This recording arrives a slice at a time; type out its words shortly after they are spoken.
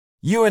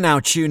You are now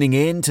tuning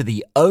in to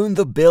the Own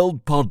the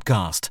Build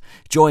podcast.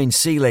 Join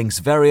C-Link's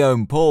very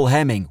own Paul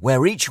Hemming,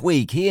 where each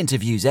week he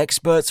interviews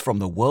experts from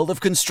the world of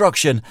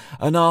construction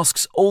and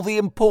asks all the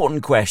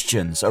important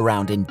questions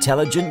around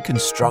intelligent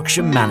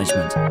construction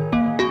management.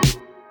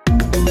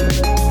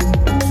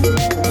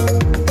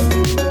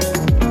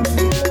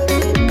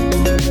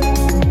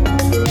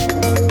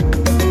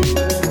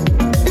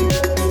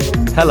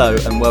 Hello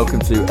and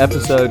welcome to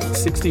episode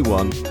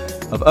 61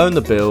 of Own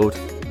the Build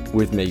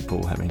with me,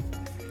 Paul Hemming.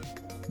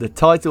 The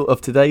title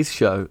of today's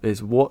show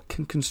is What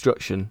Can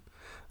Construction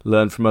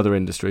Learn from Other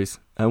Industries?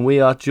 And we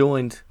are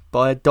joined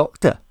by a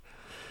doctor,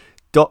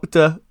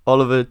 Dr.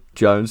 Oliver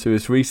Jones, who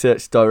is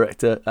Research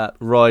Director at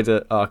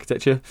Ryder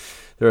Architecture.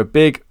 They're a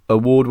big,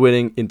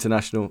 award-winning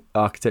international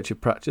architecture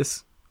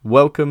practice.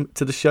 Welcome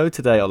to the show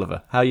today,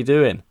 Oliver. How are you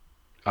doing?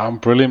 I'm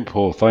brilliant,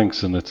 Paul.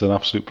 Thanks, and it's an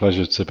absolute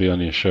pleasure to be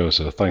on your show,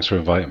 so thanks for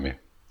inviting me.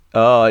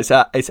 Oh, it's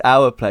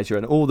our pleasure,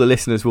 and all the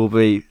listeners will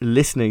be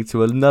listening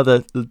to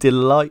another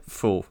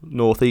delightful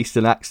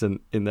northeastern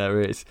accent in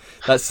their ears.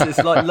 It's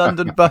like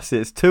London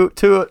buses, two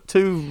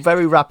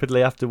very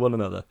rapidly after one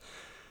another.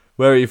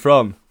 Where are you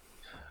from?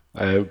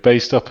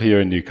 Based up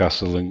here in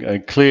Newcastle,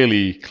 and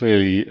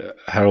clearly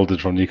heralded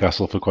from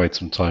Newcastle for quite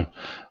some time.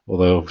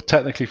 Although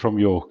technically from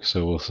York,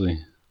 so we'll see.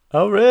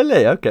 Oh,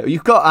 really? Okay.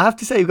 I have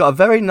to say, you've got a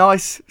very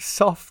nice,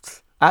 soft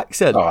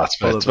accent. Oh,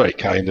 that's very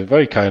kind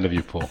of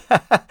you, Paul.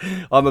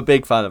 I'm a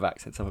big fan of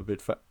accents.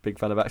 Big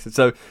fan of accents.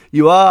 So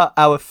you are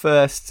our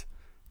first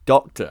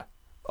doctor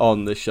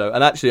on this show,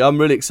 and actually, I'm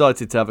really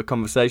excited to have a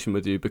conversation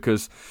with you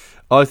because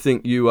I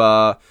think you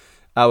are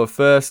our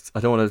first. I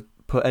don't want to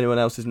put anyone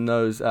else's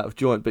nose out of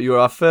joint, but you're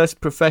our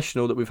first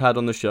professional that we've had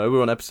on the show.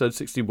 We're on episode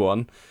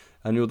 61,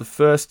 and you're the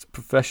first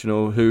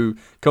professional who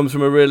comes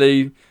from a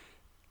really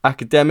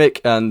academic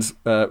and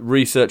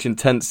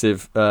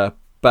research-intensive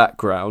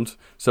background.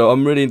 So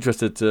I'm really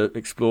interested to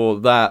explore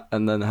that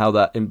and then how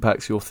that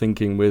impacts your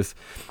thinking with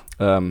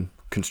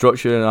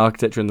construction and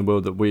architecture in the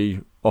world that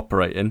we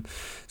operate in.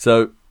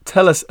 So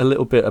tell us a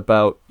little bit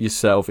about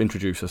yourself.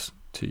 Introduce us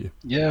to you.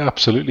 Yeah,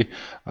 absolutely.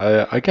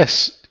 I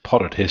guess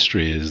part of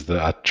history is that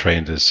I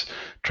trained as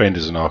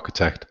an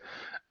architect,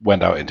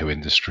 went out into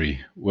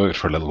industry, worked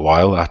for a little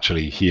while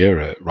actually here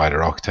at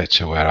Ryder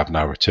Architecture, where I've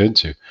now returned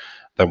to,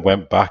 then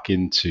went back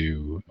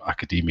into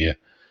academia.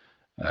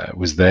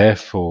 Was there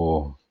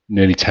for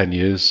nearly 10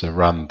 years. I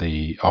ran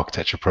the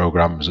architecture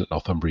programs at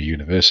Northumbria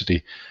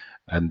University,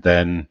 and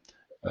then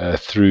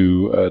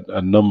through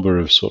a number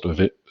of sort of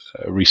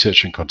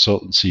research and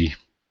consultancy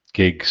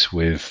gigs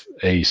with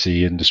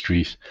AEC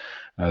Industries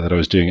that I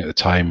was doing at the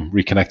time,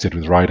 reconnected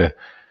with Ryder,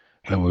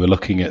 and we were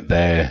looking at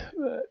their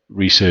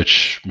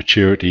research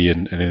maturity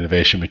and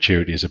innovation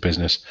maturity as a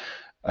business,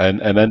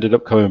 and ended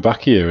up coming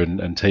back here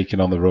and taking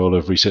on the role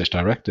of research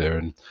director.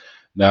 And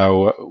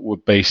now we're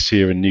based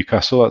here in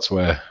Newcastle. That's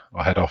where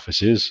our head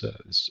office is.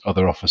 There's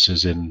other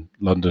offices in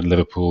London,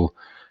 Liverpool,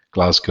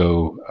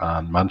 Glasgow,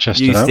 and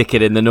Manchester. You now. Stick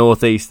it in the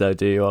northeast, though,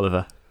 do you,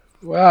 Oliver?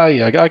 Well,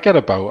 yeah, I get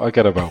about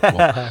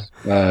one.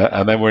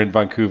 And then we're in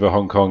Vancouver,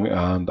 Hong Kong,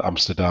 and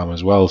Amsterdam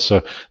as well.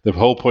 So the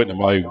whole point of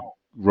my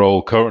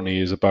role currently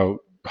is about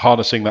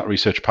harnessing that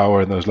research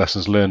power and those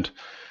lessons learned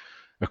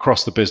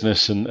across the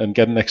business and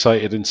getting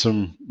excited in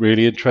some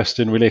really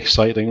interesting, really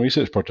exciting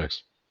research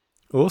projects.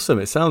 Awesome.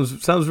 It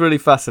sounds really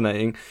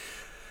fascinating.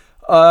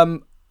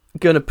 I'm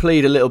going to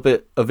plead a little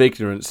bit of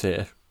ignorance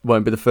here.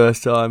 Won't be the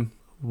first time,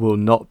 will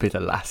not be the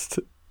last.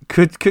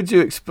 Could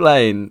you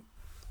explain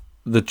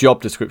the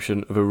job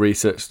description of a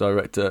research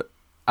director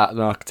at an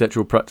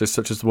architectural practice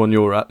such as the one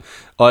you're at?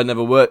 I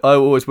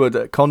always worked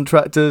at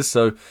contractors,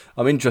 so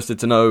I'm interested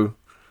to know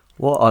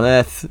what on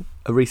earth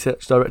a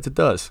research director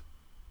does.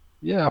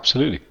 Yeah,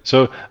 absolutely.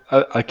 So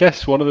I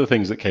guess one of the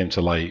things that came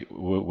to light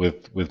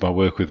with my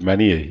work with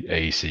many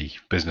AEC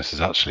businesses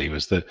actually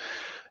was that,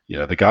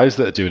 the guys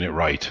that are doing it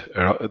right,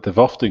 they've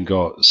often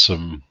got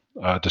some,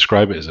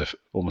 describe it as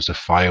almost a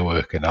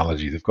firework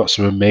analogy. They've got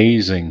some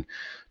amazing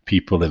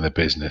people in the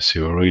business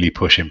who are really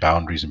pushing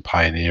boundaries and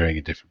pioneering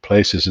in different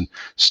places and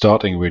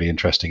starting really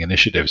interesting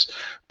initiatives.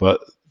 But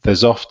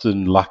there's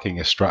often lacking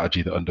a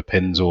strategy that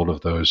underpins all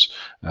of those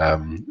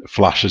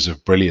flashes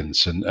of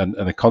brilliance. And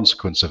a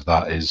consequence of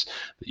that is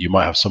that you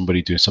might have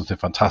somebody doing something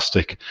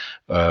fantastic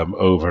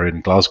over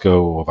in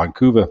Glasgow or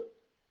Vancouver.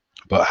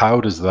 But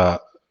how does that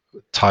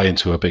tie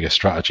into a bigger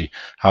strategy?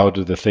 How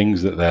do the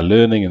things that they're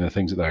learning and the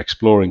things that they're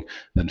exploring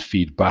then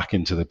feed back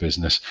into the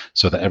business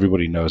so that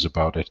everybody knows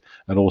about it,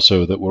 and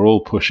also that we're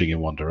all pushing in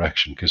one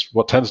direction? Because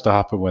what tends to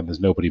happen when there's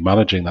nobody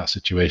managing that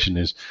situation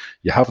is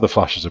you have the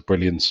flashes of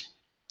brilliance,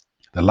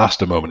 they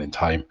last a moment in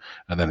time,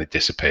 and then it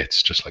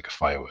dissipates just like a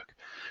firework.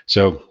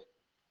 So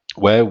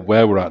where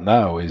we're at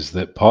now is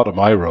that part of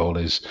my role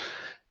is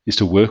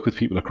to work with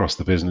people across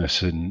the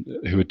business and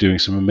who are doing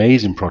some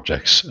amazing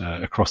projects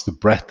across the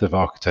breadth of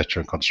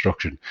architecture and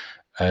construction,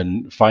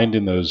 and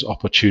finding those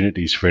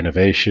opportunities for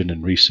innovation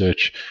and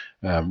research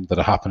that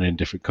are happening in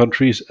different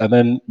countries, and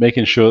then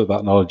making sure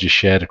that knowledge is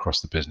shared across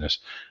the business.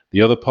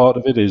 The other part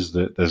of it is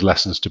that there's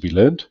lessons to be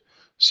learned.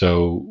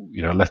 So,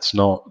 let's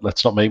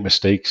not make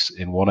mistakes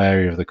in one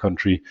area of the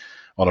country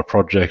on a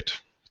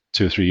project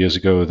 2 or 3 years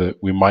ago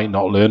that we might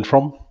not learn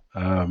from,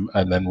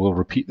 and then we'll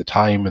repeat the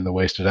time and the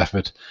wasted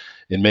effort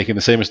in making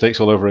the same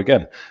mistakes all over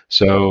again.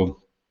 So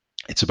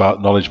it's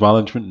about knowledge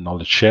management and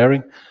knowledge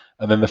sharing.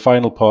 And then the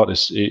final part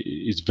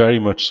is very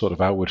much sort of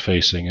outward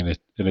facing, and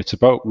it's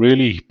about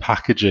really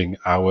packaging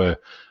our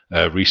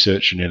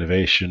research and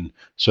innovation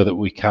so that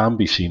we can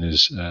be seen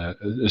as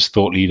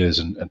thought leaders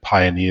and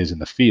pioneers in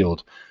the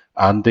field,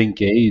 and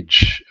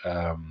engage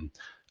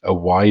a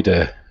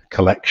wider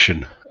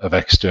collection of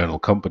external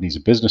companies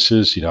and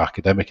businesses,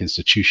 academic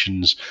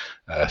institutions,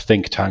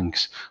 think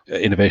tanks,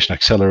 innovation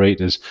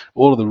accelerators,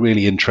 all of the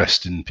really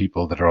interesting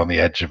people that are on the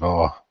edge of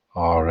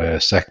our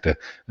sector,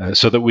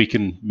 so that we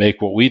can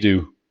make what we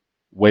do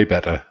way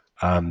better.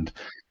 And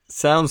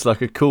sounds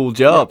like a cool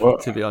job,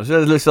 to be honest.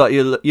 It looks like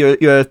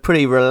you're a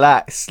pretty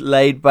relaxed,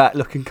 laid back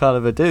looking kind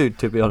of a dude,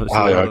 to be honest.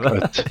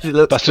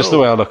 That's just the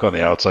way I look on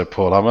the outside,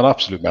 Paul. I'm an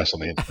absolute mess on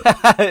the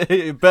inside.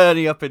 You're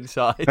burning up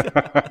inside.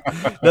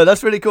 No,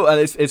 that's really cool. And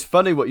it's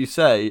funny what you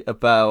say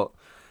about,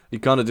 you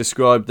kind of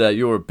described there,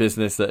 you're a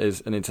business that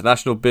is an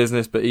international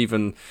business, but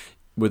even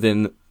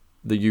within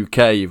the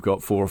UK, you've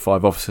got 4 or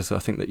 5 offices, I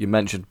think, that you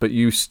mentioned. But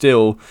you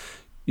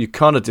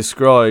kind of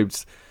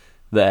described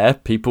there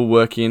people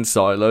working in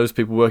silos,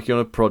 people working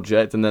on a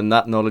project, and then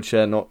that knowledge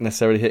share not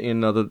necessarily hitting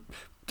another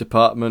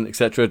department,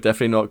 etc.,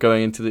 definitely not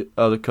going into the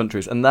other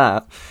countries. And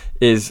that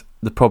is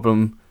the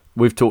problem.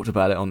 We've talked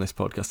about it on this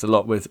podcast a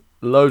lot, with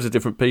loads of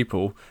different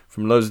people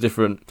from loads of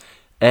different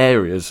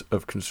areas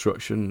of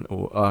construction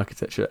or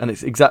architecture, and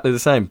it's exactly the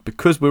same.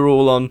 Because we're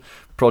all on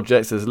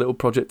projects, there's a little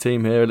project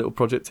team here, a little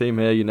project team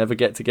here, you never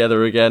get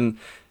together again.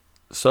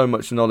 So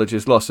much knowledge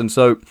is lost. And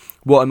so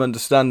what I'm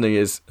understanding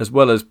is, as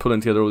well as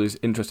pulling together all these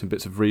interesting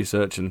bits of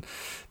research and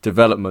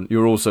development,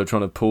 you're also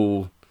trying to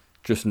pull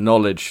just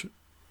knowledge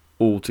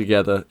all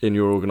together in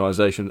your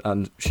organisation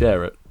and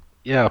share it.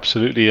 Yeah,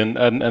 absolutely, and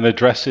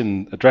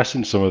addressing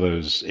some of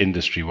those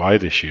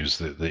industry-wide issues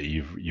that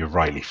you've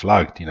rightly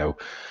flagged.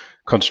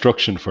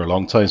 Construction for a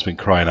long time has been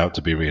crying out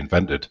to be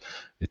reinvented.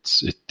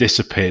 It's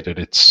dissipated,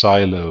 it's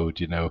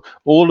siloed,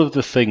 all of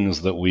the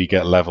things that we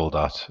get leveled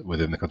at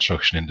within the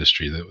construction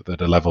industry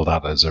that are leveled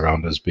at us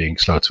around us being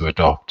slow to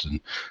adopt and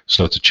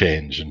slow to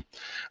change and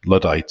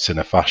Luddites in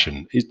a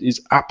fashion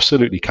is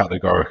absolutely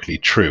categorically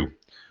true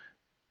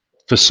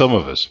for some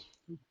of us.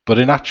 But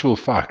in actual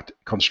fact,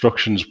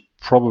 construction's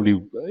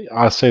probably,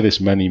 I'll say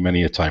this many,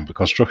 many a time, but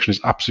construction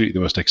is absolutely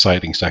the most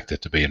exciting sector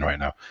to be in right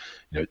now.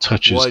 It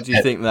touches. Why do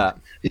you think that?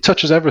 It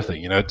touches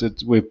everything.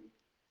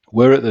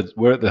 We're at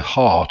the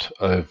heart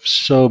of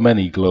so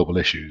many global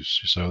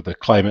issues. So the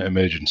climate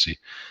emergency,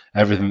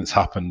 everything that's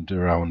happened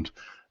around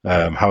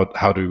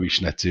how do we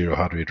reach net zero,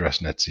 how do we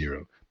address net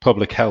zero,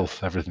 public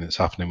health, everything that's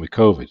happening with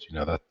COVID.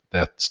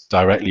 That's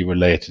directly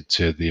related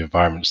to the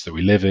environments that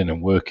we live in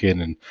and work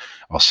in and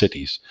our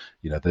cities.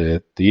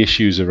 The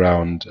issues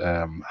around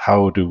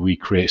how do we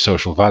create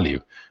social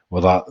value.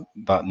 Well,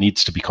 that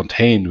needs to be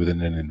contained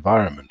within an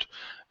environment.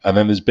 And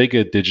then there's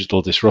bigger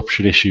digital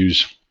disruption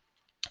issues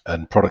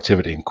and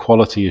productivity and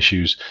quality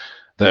issues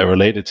that are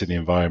related to the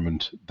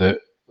environment that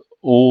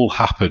all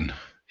happen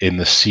in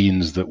the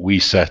scenes that we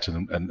set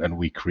and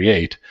we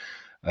create.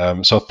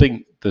 So I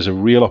think there's a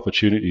real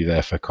opportunity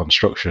there for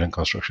construction and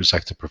construction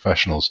sector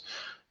professionals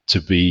to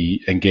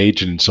be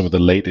engaging in some of the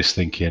latest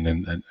thinking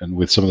and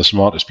with some of the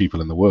smartest people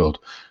in the world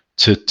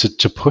to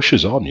push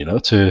us on,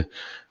 to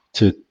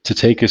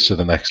take us to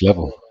the next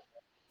level.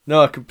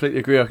 No, I completely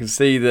agree. I can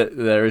see that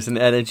there is an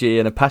energy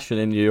and a passion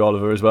in you,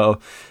 Oliver, as well,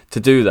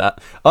 to do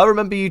that. I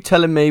remember you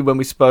telling me when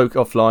we spoke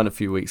offline a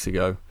few weeks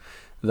ago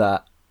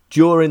that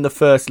during the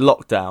first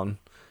lockdown,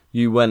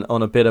 you went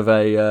on a bit of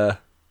a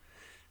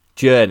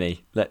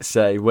journey, let's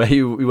say, where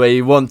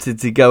you wanted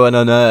to go and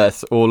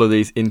unearth all of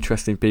these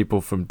interesting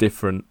people from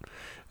different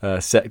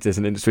sectors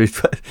and industries.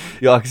 But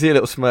I can see a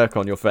little smirk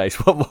on your face.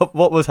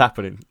 What was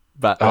happening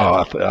back then?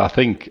 I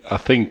think.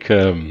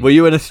 Were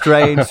you in a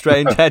strange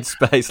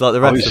headspace like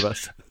the rest of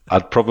us?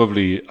 I'd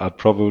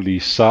probably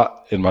sat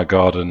in my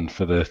garden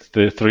for the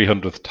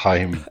 300th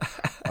time.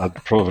 I'd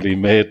probably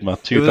made my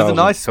 2000th. It was a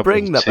nice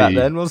spring back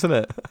then, wasn't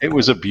it? It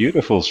was a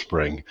beautiful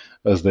spring,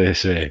 as they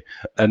say,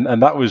 and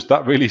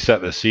that really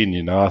set the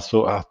scene. I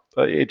thought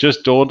it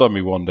just dawned on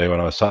me one day when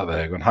I was sat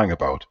there going, hang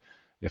about,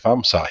 if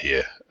I'm sat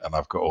here and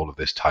I've got all of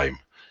this time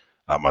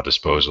at my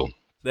disposal,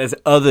 there's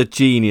other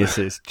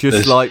geniuses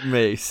just like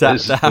me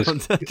sat down.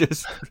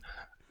 Just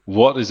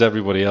what is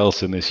everybody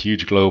else in this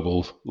huge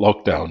global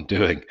lockdown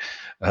doing?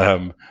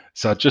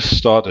 So I just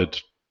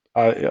started.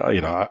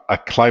 I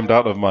climbed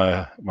out of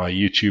my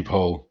YouTube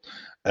hole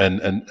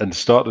and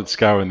started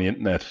scouring the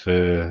internet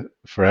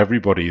for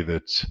everybody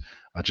that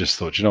I just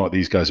thought,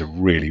 these guys are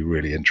really,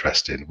 really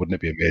interesting. Wouldn't it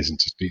be amazing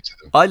to speak to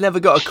them? I never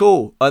got a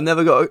call. Well,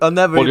 you're on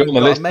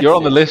the list. You're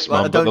on the list,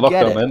 man. But the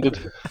lockdown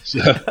ended. So,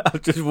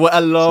 I've just went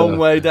a long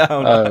way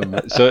down.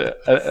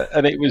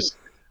 And it was.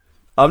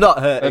 I'm not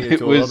hurting And you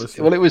at all,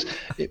 honestly. well,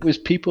 it was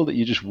people that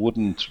you just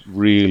wouldn't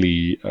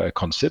really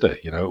consider.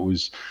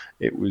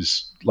 It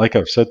was like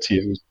I've said to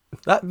you. It was,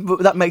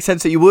 That makes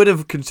sense that you would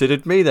have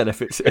considered me then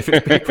if it's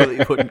people that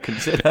you wouldn't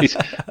consider.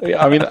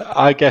 I mean,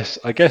 I guess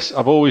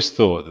I've always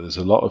thought that there's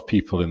a lot of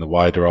people in the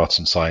wider arts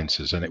and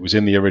sciences, and it was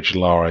in the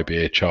original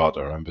RIBA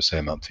charter. I remember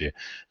saying that to you.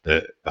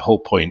 The whole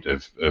point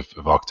of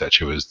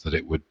architecture was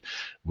that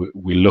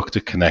we look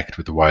to connect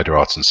with the wider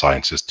arts and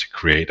sciences to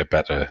create a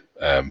better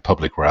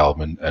public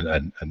realm and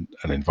an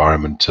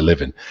environment to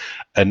live in.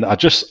 And I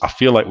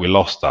feel like we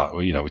lost that.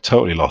 We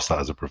totally lost that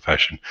as a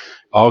profession.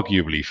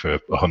 Arguably, for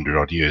 100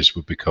 odd years,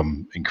 we've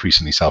become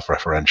increasingly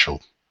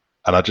self-referential.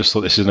 And I just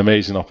thought this is an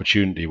amazing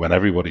opportunity when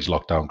everybody's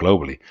locked down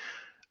globally.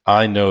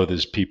 I know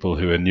there's people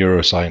who are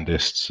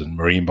neuroscientists and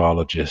marine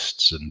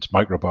biologists and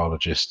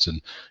microbiologists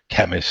and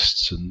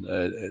chemists and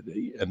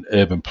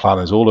urban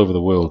planners all over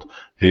the world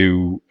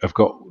who have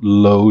got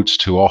loads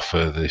to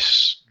offer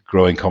this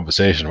growing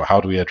conversation about how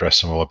do we address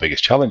some of our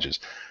biggest challenges.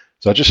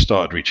 So I just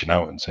started reaching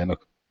out and saying,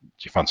 look, do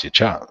you fancy a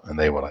chat? And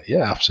they were like,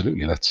 yeah,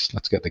 absolutely. Let's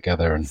get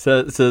together. And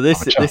so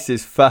this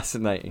is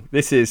fascinating.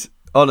 This is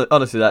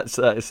honestly that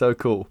is so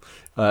cool.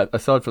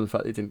 Aside from the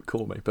fact that he didn't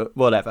call me, but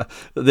whatever.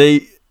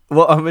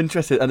 What I'm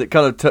interested, and it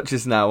kind of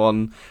touches now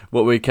on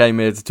what we came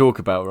here to talk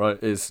about,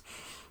 right?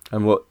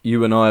 And what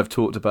you and I have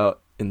talked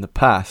about in the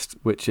past,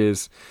 which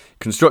is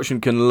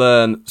construction can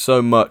learn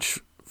so much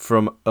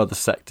from other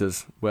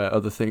sectors, where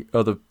other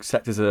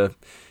sectors are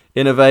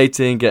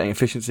innovating, getting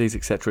efficiencies,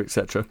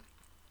 etc.,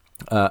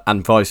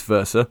 and vice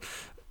versa.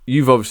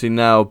 You've obviously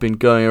now been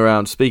going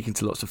around speaking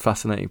to lots of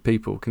fascinating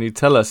people. Can you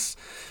tell us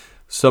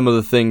some of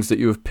the things that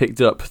you have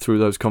picked up through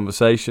those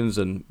conversations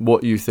and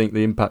what you think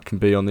the impact can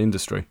be on the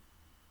industry?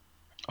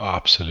 Oh,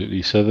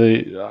 absolutely. So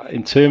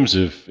in terms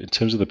of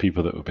the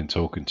people that we've been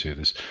talking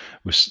to,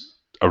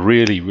 I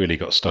really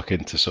got stuck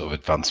into sort of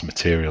advanced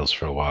materials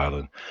for a while,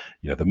 and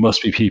there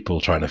must be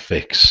people trying to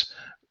fix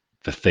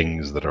the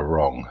things that are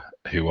wrong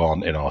who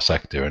aren't in our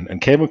sector,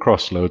 and came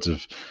across loads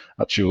of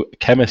actual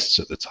chemists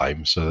at the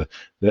time.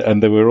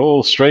 And they were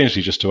all,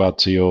 strangely, just to add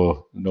to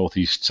your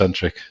northeast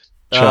centric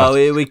chat. Oh,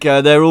 here we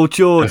go. They're all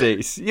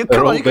Geordies. You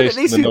at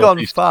least you've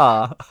gone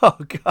far. Oh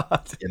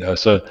God.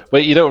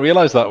 But you don't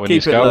realise that when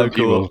Keep you're scouting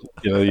people.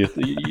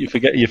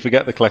 You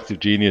forget the collective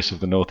genius of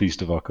the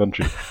northeast of our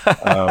country.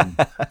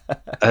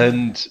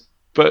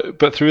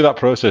 But through that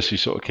process, you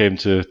sort of came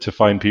to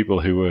find people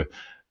who were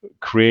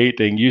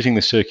using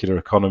the circular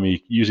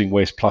economy, using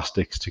waste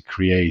plastics to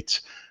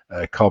create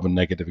carbon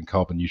negative and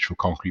carbon neutral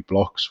concrete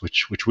blocks,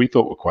 which we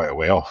thought were quite a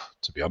way off,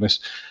 to be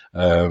honest.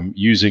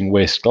 Using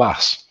waste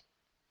glass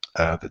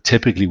that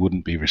typically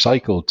wouldn't be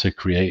recycled to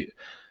create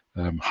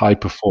high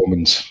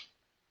performance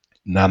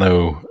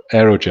nano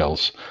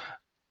aerogels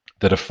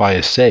that are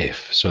fire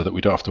safe, so that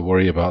we don't have to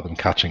worry about them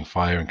catching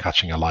fire and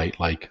catching alight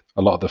like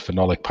a lot of the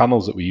phenolic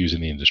panels that we use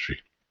in the industry.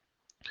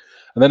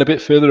 And then a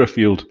bit further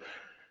afield,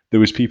 there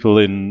was people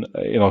in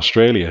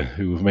Australia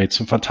who have made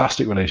some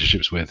fantastic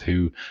relationships with,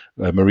 who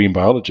are marine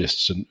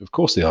biologists, and of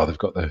course they are. They've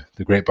got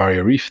the Great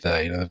Barrier Reef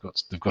there.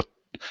 They've got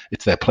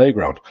it's their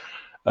playground.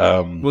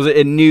 Was it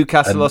in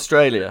Newcastle,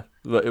 Australia,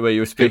 where you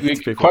were speaking to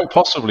people? Quite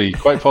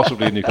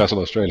possibly in Newcastle,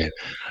 Australia.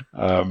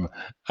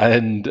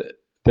 And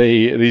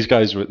these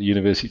guys were at the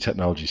University of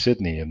Technology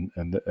Sydney,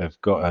 and have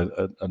got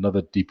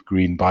another deep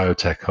green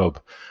biotech hub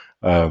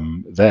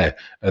there,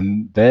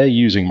 and they're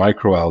using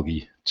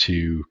microalgae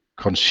to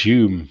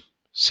consume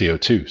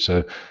CO2,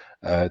 so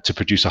to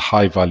produce a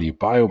high value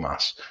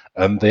biomass.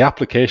 And the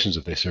applications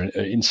of this are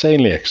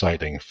insanely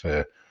exciting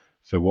for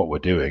what we're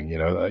doing.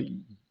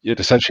 It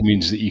essentially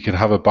means that you can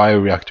have a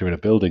bioreactor in a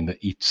building that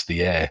eats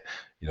the air.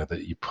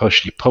 That you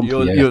pump the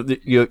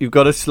air. You've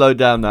got to slow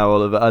down now,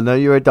 Oliver. I know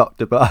you're a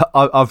doctor, but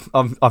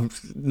I'm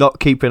not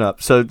keeping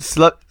up.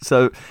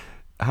 So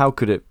how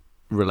could it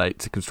relate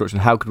to construction?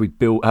 How could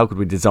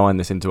we design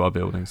this into our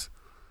buildings?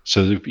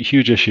 So there's a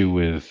huge issue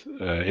with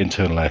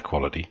internal air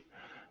quality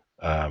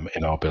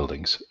in our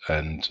buildings,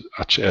 and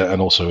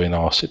also in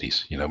our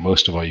cities.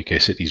 Most of our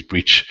UK cities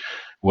breach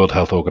World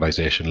Health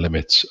Organization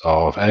limits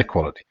of air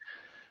quality.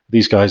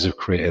 These guys have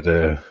created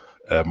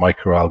a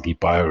microalgae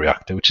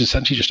bioreactor, which is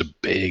essentially just a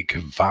big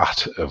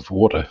vat of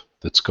water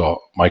that's got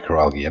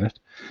microalgae in it.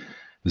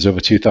 There's over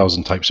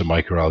 2,000 types of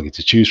microalgae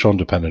to choose from,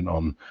 dependent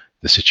on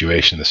the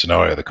situation, the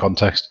scenario, the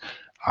context.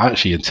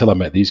 Actually, until I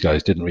met these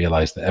guys, didn't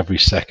realize that every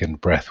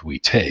second breath we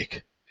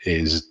take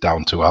is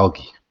down to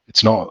algae.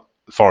 It's not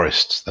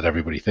forests that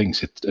everybody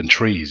thinks, and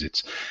trees.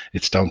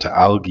 It's down to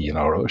algae in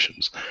our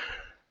oceans.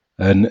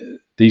 And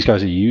these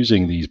guys are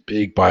using these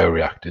big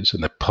bioreactors,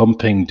 and they're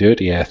pumping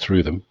dirty air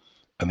through them,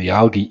 and the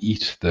algae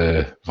eat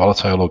the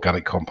volatile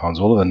organic compounds,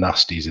 all of the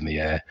nasties in the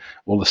air,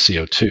 all the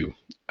CO2,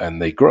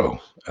 and they grow.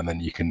 And then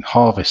you can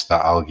harvest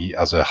that algae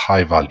as a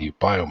high-value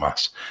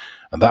biomass.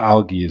 And that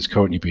algae is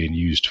currently being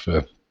used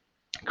for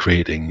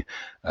creating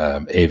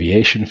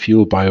aviation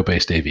fuel,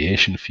 bio-based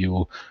aviation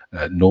fuel,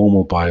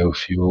 normal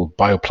biofuel,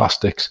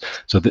 bioplastics.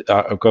 So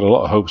I've got a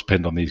lot of hopes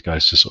pinned on these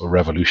guys to sort of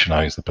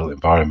revolutionize the built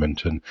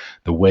environment and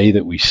the way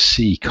that we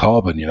see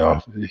carbon. You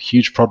know, a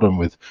huge problem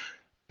with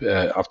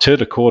I've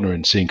turned a corner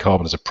in seeing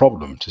carbon as a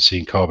problem to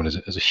seeing carbon as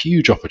a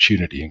huge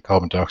opportunity, and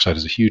carbon dioxide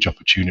is a huge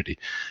opportunity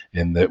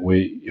in that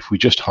if we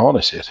just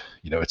harness it,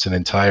 you know, it's an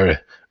entire,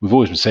 we've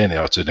always been saying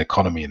that it's an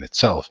economy in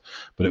itself,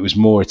 but it was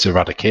more its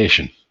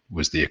eradication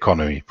was the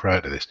economy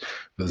prior to this.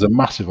 But there's a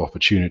massive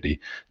opportunity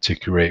to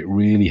create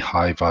really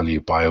high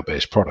value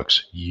bio-based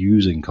products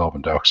using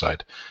carbon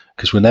dioxide,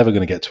 because we're never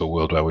going to get to a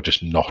world where we're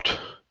just not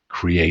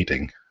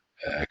creating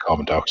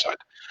carbon dioxide.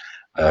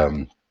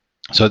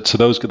 So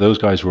those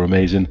guys were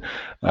amazing.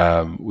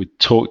 We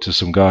talked to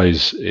some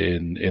guys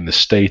in the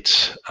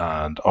States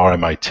and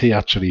RMIT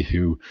actually,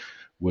 who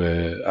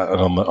were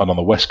on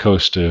the west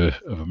coast of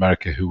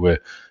America, who were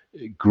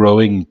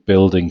growing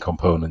building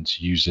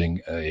components using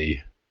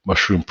a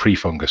mushroom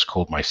prefungus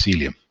called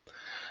mycelium.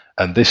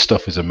 And this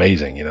stuff is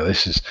amazing. You know,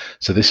 this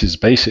is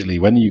basically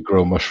when you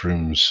grow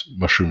mushrooms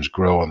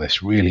grow on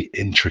this really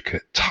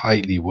intricate,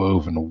 tightly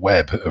woven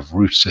web of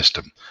root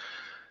system.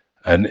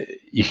 And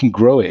you can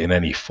grow it in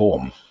any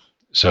form.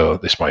 So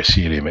this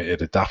mycelium,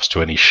 it adapts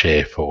to any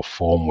shape or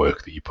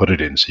formwork that you put it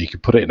in. So you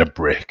could put it in a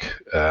brick,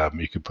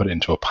 you could put it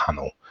into a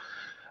panel,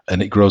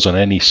 and it grows on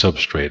any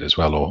substrate as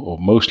well, or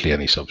mostly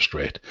any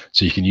substrate.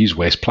 So you can use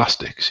waste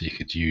plastics, you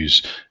could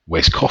use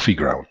waste coffee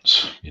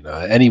grounds, you know,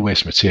 any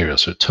waste material.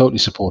 So it totally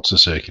supports the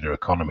circular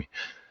economy.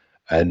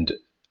 And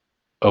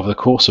over the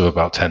course of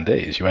about 10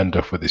 days, you end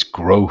up with this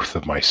growth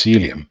of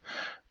mycelium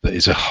that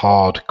is a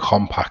hard,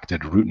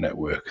 compacted root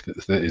network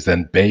that is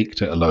then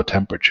baked at a low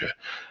temperature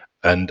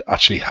and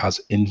actually has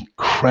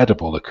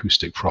incredible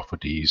acoustic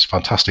properties,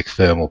 fantastic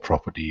thermal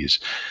properties.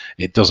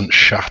 It doesn't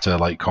shatter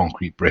like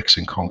concrete bricks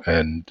and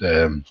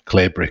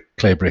clay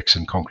bricks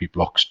and concrete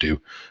blocks do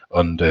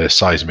under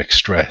seismic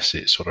stress.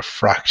 It sort of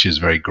fractures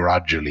very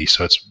gradually,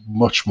 so it's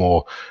much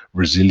more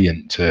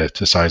resilient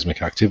to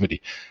seismic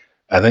activity.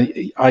 And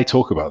then I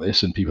talk about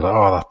this, and people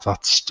are like, "Oh,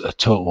 that's a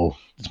total.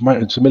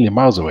 It's a million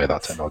miles away,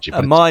 that technology."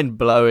 But mind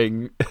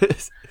blowing.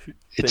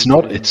 It's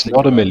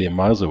not a million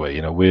miles away.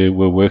 You know, we're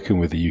working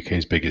with the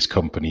UK's biggest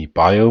company,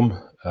 Biome,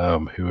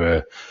 who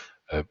are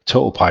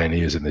total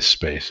pioneers in this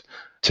space,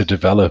 to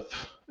develop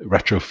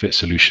retrofit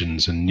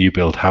solutions and new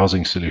build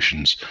housing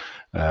solutions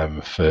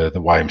for the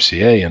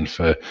YMCA and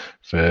for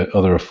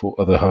other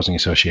housing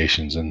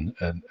associations and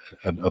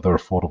other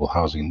affordable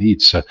housing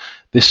needs. So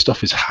this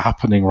stuff is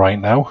happening right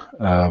now,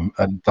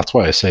 and that's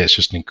why I say it's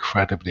just an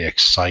incredibly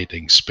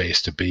exciting space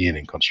to be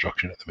in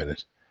construction at the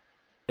minute.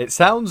 It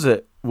sounds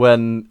it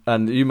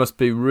and you must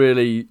be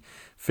really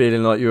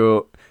feeling like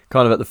you're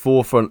kind of at the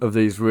forefront of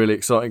these really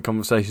exciting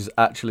conversations,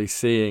 actually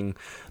seeing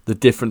the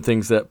different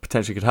things that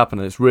potentially could happen.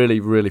 And it's really,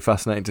 really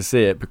fascinating to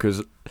see it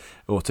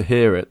or to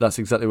hear it. That's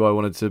exactly why I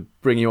wanted to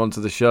bring you onto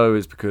the show,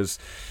 is because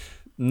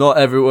not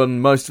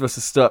everyone, most of us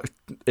are stuck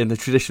in the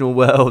traditional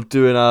world,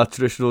 doing our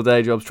traditional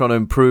day jobs, trying to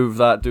improve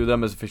that, do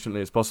them as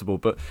efficiently as possible,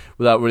 but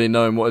without really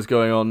knowing what is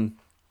going on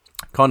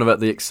kind of at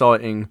the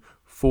exciting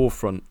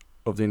forefront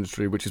of the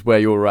industry, which is where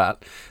you're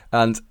at.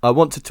 And I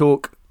want to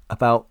talk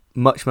about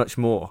much, much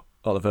more,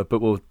 Oliver,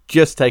 but we'll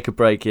just take a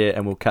break here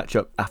and we'll catch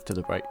up after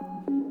the break.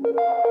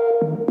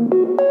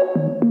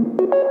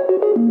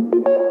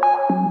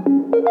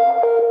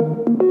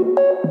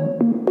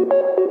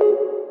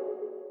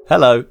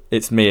 Hello,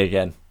 it's me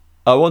again.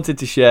 I wanted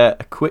to share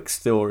a quick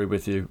story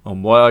with you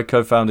on why I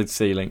co-founded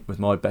C-Link with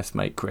my best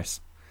mate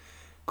Chris.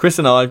 Chris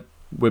and I,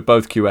 we're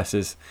both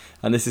QSs,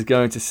 and this is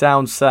going to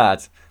sound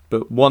sad,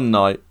 but one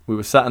night we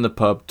were sat in the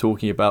pub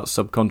talking about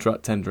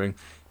subcontract tendering,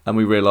 and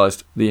we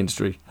realised the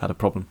industry had a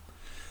problem.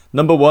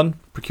 Number one,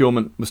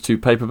 procurement was too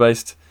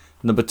paper-based.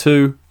 Number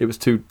two, it was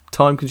too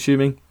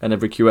time-consuming, and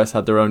every QS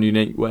had their own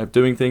unique way of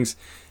doing things.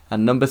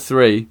 And number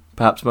three,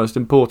 perhaps most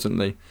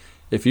importantly,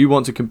 if you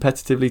want to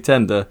competitively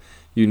tender,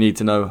 you need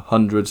to know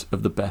hundreds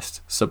of the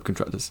best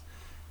subcontractors.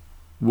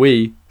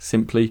 We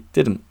simply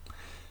didn't.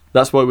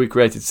 That's why we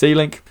created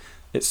C-Link.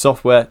 It's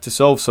software to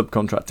solve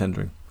subcontract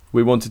tendering.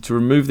 We wanted to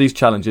remove these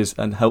challenges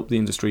and help the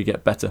industry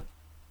get better.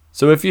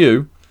 So if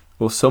you,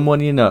 or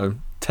someone you know,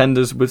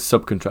 tenders with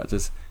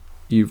subcontractors,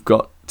 you've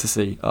got to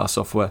see our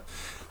software.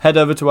 Head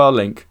over to our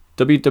link,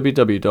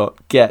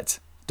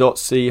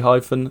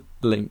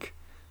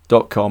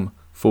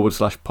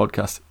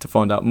 www.get.c-link.com/podcast to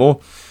find out more.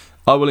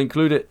 I will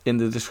include it in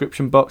the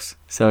description box,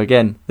 so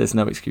again, there's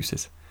no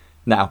excuses.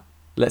 Now,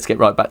 let's get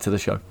right back to the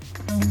show.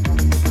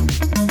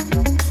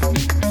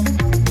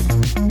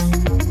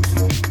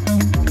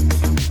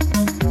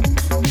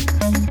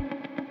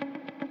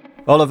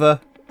 Oliver,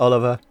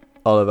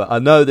 I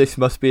know this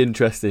must be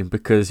interesting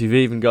because you've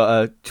even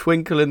got a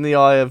twinkle in the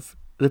eye of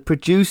the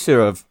producer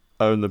of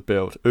Own the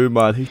Build.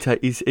 Umar, he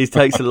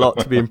takes a lot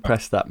to be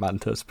impressed, that man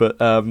does. But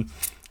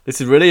this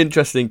is a really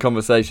interesting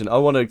conversation. I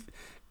want to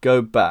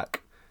go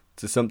back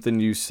to something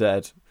you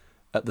said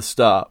at the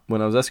start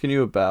when I was asking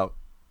you about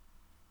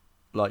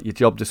like your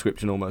job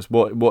description almost.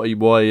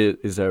 Why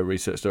is there a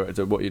research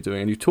director? What you're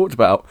doing, and you talked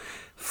about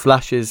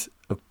flashes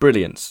of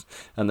brilliance,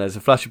 and there's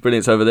a flash of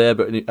brilliance over there,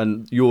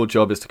 and your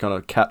job is to kind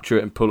of capture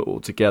it and pull it all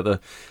together,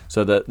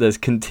 so that there's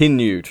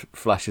continued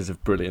flashes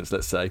of brilliance.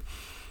 Let's say,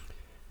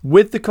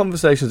 with the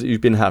conversations that you've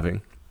been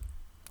having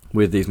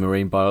with these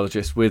marine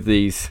biologists, with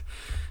these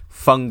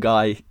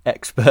fungi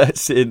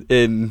experts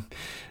in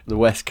the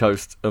west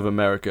coast of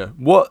America,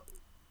 what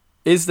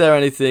is there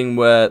anything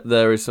where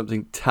there is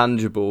something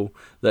tangible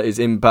that is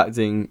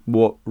impacting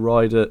what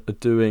Ryder are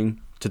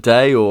doing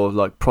today, or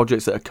like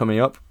projects that are coming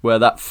up where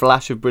that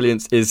flash of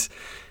brilliance is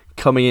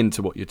coming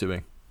into what you're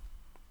doing?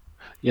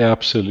 Yeah,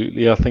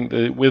 absolutely. I think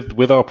that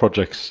with our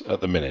projects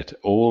at the minute,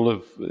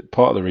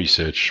 part of the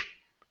research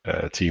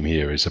team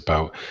here is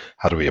about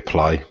how do we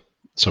apply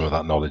some of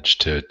that knowledge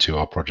to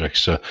our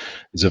projects. So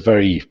there's a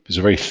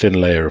very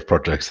thin layer of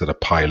projects that are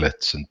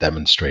pilots and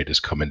demonstrators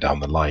coming down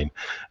the line,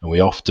 and we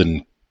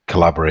often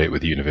collaborate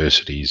with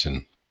universities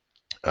and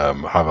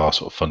have our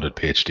sort of funded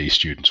PhD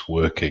students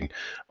working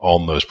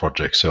on those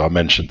projects. So I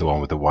mentioned the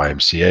one with the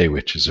YMCA,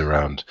 which is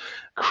around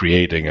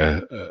creating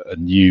a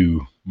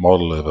new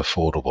model of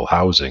affordable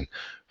housing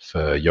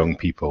for young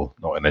people,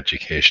 not in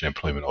education,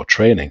 employment, or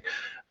training,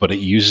 but it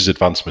uses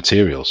advanced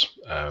materials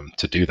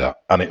to do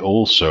that. And it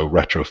also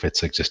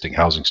retrofits existing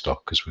housing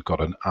stock, because we've got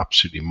an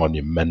absolutely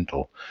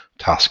monumental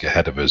task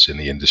ahead of us in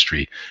the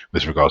industry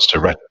with regards to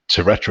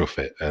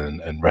retrofit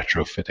and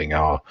retrofitting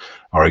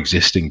our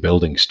existing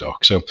building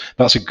stock. So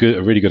that's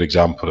a really good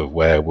example of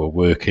where we're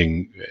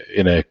working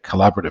in a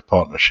collaborative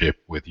partnership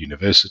with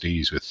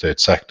universities, with third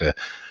sector,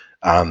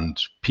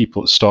 and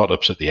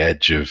startups at the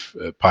edge of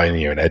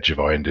pioneer and edge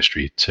of our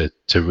industry to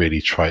really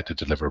try to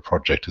deliver a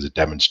project as a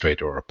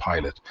demonstrator or a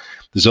pilot.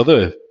 There's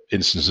other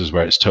instances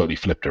where it's totally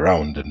flipped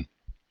around, and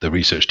the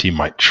research team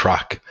might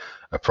track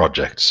a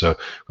project. So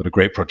we've got a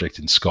great project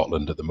in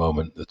Scotland at the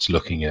moment that's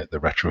looking at the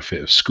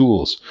retrofit of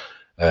schools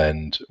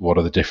and what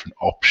are the different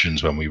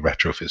options when we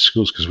retrofit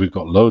schools, because we've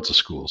got loads of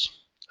schools.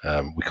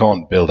 We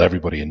can't build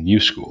everybody a new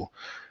school,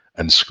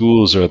 and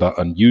schools are that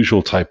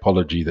unusual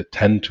typology that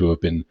tend to have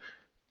been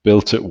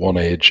built at one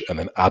age and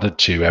then added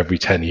to every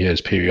 10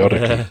 years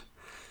periodically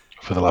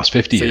for the last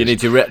 50 years. So you need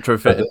to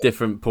retrofit at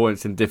different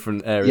points in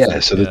different areas. Yeah,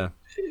 so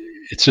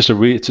it's just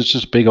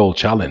a big old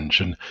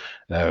challenge. And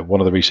one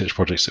of the research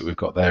projects that we've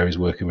got there is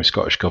working with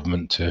Scottish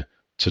Government to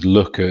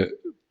look at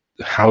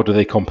how do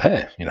they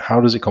compare? How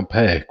does it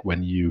compare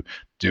when you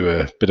do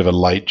a bit of a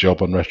light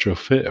job on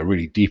retrofit, a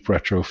really deep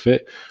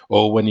retrofit,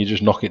 or when you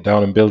just knock it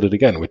down and build it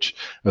again, which,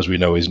 as we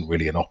know, isn't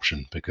really an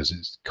option because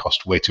it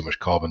costs way too much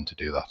carbon to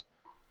do that.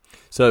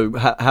 So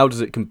how does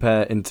it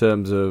compare in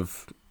terms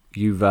of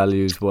U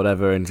values,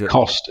 whatever? In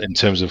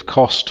terms of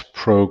cost,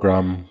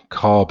 program,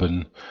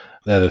 carbon,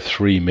 they're the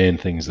three main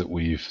things that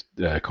we've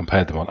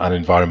compared them on, and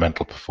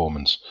environmental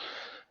performance.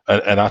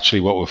 And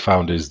actually what we've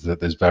found is that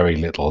there's very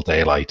little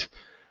daylight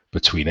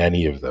between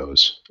any of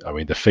those. I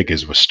mean, the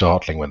figures were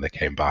startling when they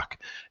came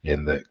back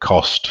in the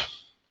cost,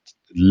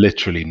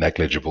 literally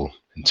negligible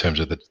in terms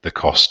of the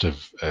cost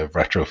of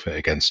retrofit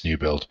against new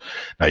build.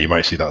 Now, you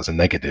might see that as a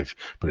negative,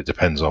 but it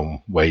depends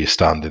on where you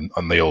stand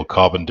on the old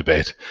carbon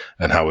debate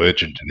and how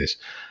urgent it is.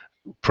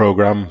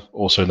 Program,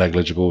 also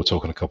negligible, we're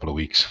talking a couple of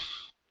weeks.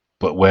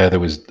 But where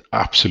there was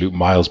absolute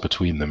miles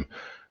between them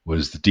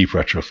was the deep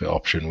retrofit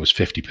option was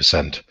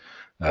 50%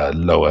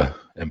 lower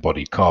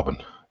embodied carbon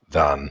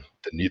than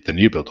the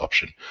new build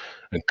option.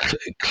 And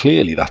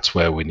clearly that's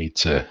where we need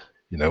to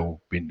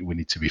we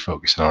need to be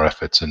focusing our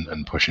efforts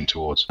and pushing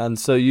towards. And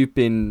so you've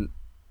been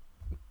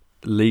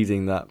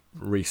leading that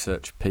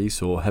research piece,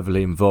 or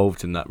heavily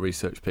involved in that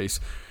research piece.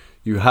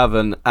 You have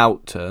an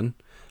outturn.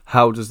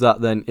 How does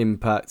that then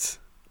impact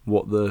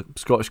what the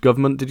Scottish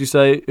Government, did you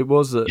say it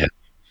was? Yeah.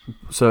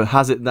 So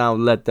has it now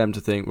led them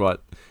to think, right,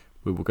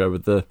 we will go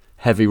with the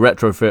heavy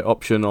retrofit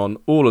option on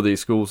all of these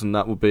schools, and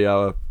that will be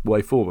our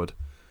way forward?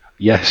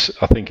 Yes,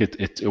 I think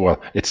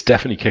it's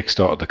definitely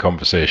kickstarted the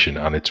conversation,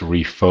 and it's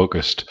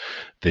refocused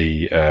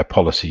the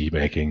policy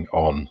making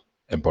on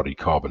embodied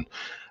carbon,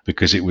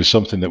 because it was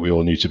something that we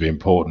all knew to be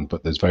important,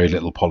 but there's very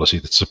little policy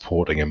that's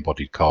supporting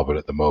embodied carbon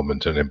at the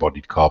moment and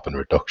embodied carbon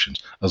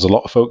reductions. There's a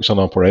lot of focus on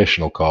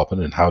operational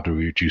carbon and how do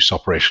we reduce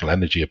operational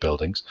energy of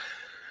buildings,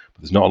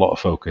 but there's not a lot of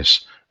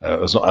focus.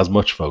 There's not as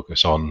much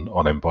focus on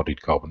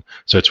embodied carbon.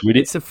 So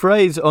it's a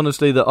phrase,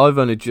 honestly, that I've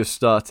only just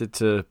started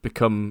to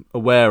become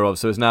aware of.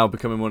 So it's now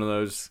becoming one of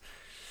those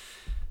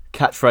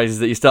catchphrases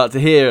that you start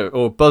to hear,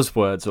 or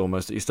buzzwords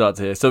almost that you start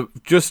to hear. So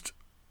just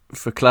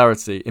for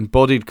clarity,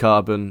 embodied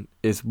carbon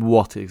is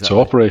what exactly?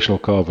 So operational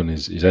carbon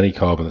is any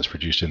carbon that's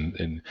produced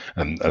and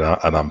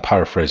I'm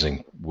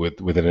paraphrasing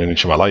within an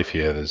inch of my life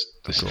here.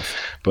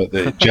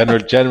 But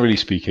generally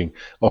speaking,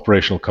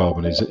 operational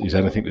carbon is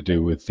anything to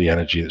do with the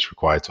energy that's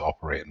required to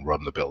operate and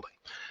run the building.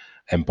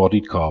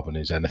 Embodied carbon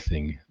is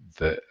anything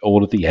that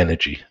all of the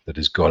energy that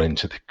has gone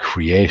into the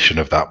creation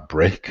of that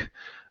brick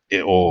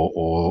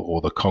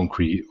or the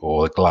concrete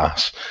or the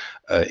glass,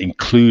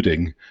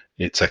 including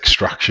its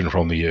extraction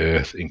from the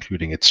earth,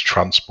 including its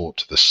transport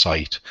to the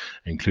site,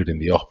 including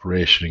the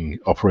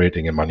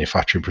operating and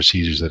manufacturing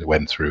procedures that it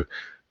went through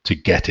to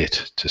get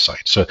it to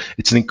site. So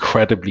it's an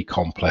incredibly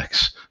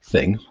complex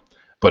thing,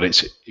 but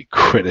it's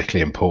critically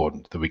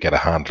important that we get a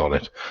handle on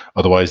it.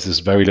 Otherwise, there's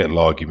very little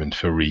argument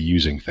for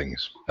reusing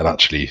things. And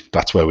actually,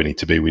 that's where we need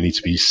to be. We need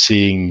to be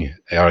seeing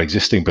our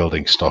existing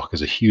building stock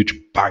as a huge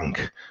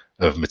bank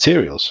of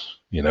materials.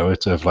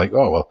 It's of like,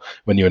 oh, well,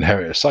 when you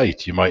inherit a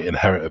site, you might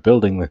inherit a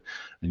building,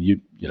 and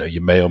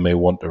you may or may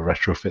want to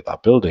retrofit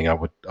that building. I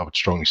would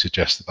strongly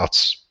suggest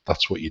that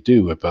that's what you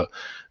do. But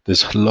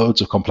there's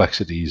loads of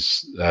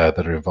complexities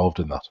that are involved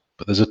in that.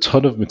 But there's a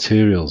ton of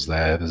materials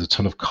there. There's a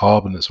ton of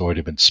carbon that's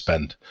already been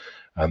spent,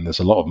 and there's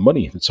a lot of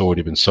money that's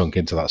already been sunk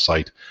into that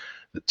site.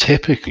 That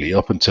typically,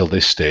 up until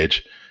this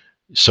stage,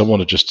 someone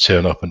would just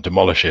turn up and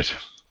demolish it,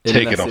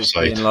 take it off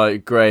site. In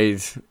like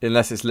grade,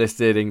 unless it's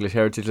listed, English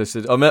Heritage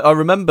listed. I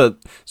remember.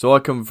 So I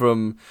come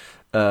from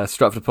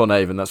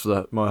Stratford-upon-Avon. That's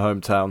my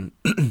hometown.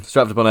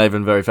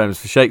 Stratford-upon-Avon, very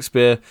famous for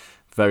Shakespeare,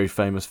 very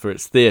famous for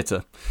its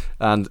theatre,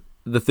 and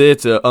the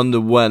theatre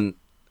underwent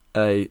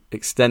a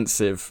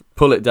extensive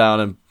pull it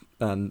down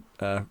and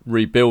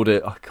rebuild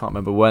it. I can't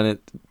remember when,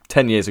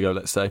 10 years ago,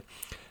 let's say.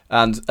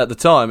 And at the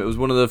time, it was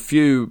one of the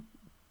few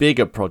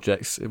bigger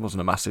projects. It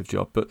wasn't a massive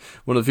job, but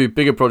one of the few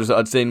bigger projects that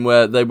I'd seen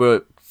where they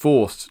were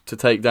forced to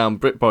take down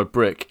brick by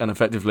brick and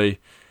effectively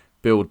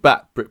build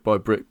back brick by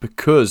brick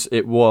because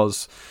it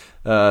was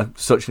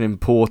such an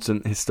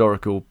important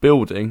historical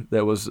building.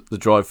 There was the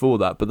drive for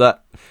that. But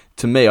that,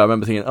 to me, I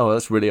remember thinking, oh,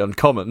 that's really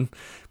uncommon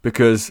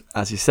because,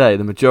 as you say,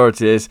 the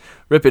majority is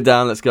rip it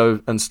down, let's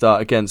go and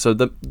start again. So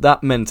that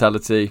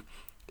mentality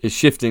is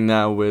shifting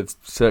now with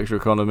circular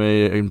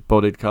economy,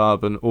 embodied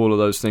carbon, all of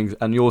those things,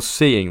 and you're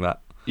seeing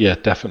that. Yeah,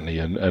 definitely,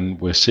 and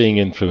we're seeing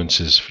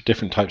influences,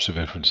 different types of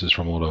influences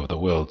from all over the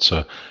world.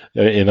 So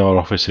in our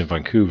office in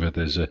Vancouver,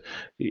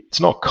 it's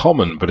not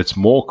common, but it's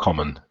more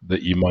common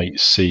that you might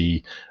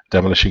see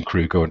demolition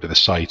crew go into the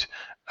site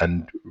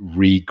and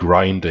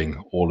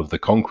regrinding all of the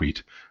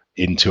concrete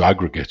into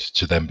aggregate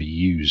to then be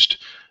used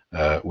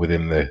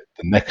within the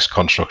next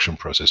construction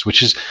process,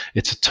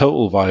 it's a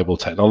total viable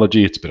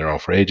technology. It's been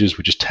around for ages.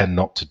 We just tend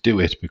not to do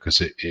it because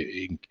it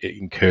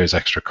incurs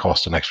extra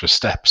cost and extra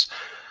steps.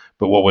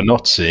 But what we're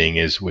not seeing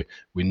is we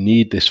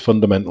need this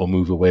fundamental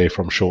move away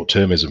from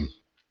short-termism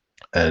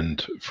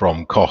and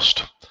from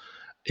cost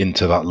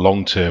into that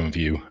long-term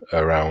view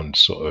around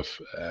sort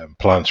of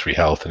planetary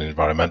health and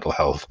environmental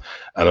health,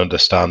 and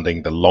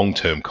understanding the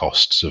long-term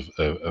costs of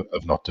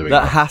not doing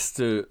that.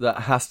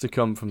 That has to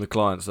come from the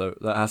clients, though.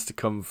 That has to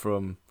come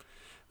from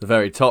the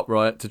very top,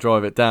 right, to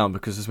drive it down.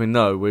 Because as we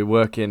know, we're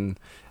working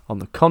on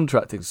the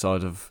contracting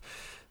side of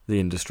the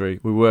industry.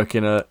 We work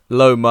in a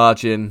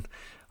low-margin,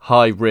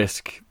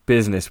 high-risk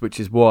business, which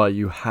is why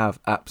you have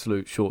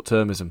absolute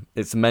short-termism.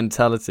 It's a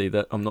mentality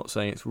that I'm not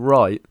saying it's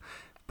right,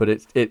 but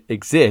it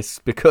exists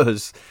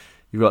because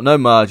you've got no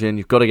margin,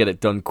 you've got to get it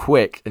done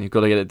quick, and you've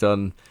got to get it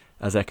done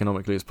as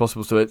economically as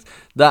possible. So it's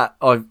that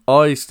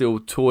I still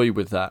toy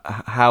with that,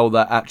 how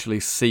that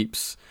actually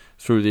seeps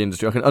through the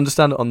industry. I can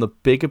understand it on the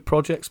bigger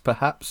projects,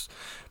 perhaps,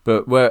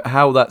 but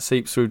how that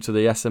seeps through to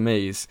the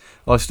SMEs,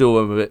 I still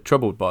am a bit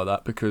troubled by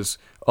that because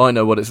I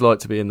know what it's like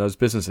to be in those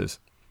businesses.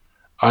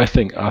 I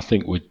think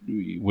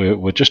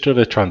we're just at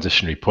a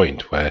transitionary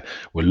point where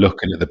we're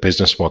looking at the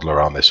business model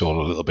around this all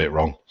a little bit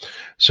wrong.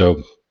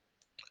 So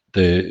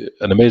an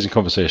amazing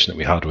conversation that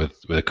we had with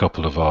a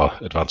couple of our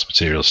advanced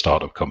materials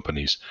startup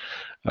companies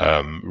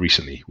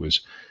recently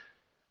was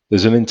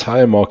there's an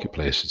entire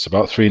marketplace. It's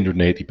about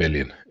 380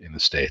 billion in the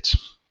States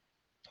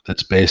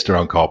that's based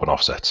around carbon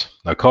offsets.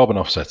 Now, carbon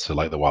offsets are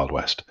like the Wild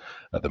West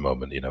at the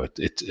moment. Over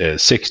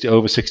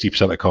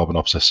 60% of carbon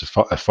offsets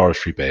are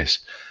forestry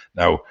based.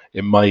 Now,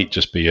 it might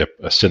just be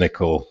a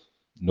cynical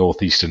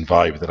northeastern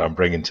vibe that I'm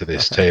bringing to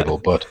this table,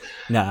 but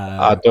no.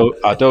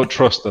 I don't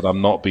trust that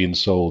I'm not being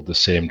sold the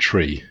same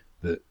tree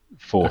that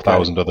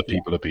 4,000 other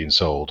people are being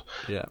sold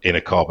in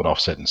a carbon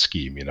offsetting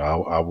scheme.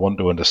 I want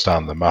to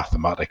understand the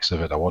mathematics of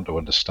it. I want to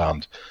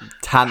understand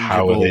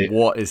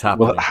what is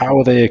happening. Well, how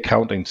are they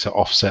accounting to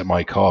offset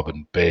my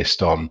carbon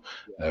based on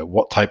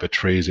what type of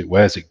tree is it?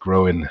 Where is it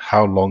growing?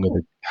 How long are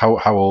they?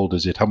 How old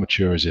is it? How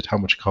mature is it? How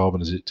much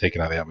carbon is it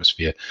taking out of the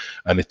atmosphere?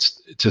 And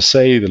it's, to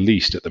say the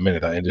least, at the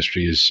minute, that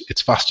industry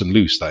it's fast and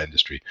loose, that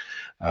industry.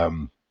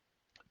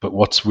 But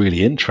what's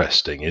really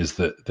interesting is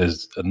that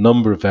there's a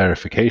number of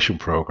verification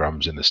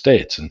programs in the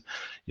States, and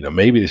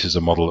maybe this is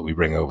a model that we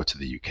bring over to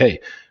the UK,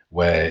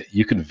 where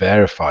you can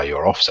verify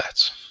your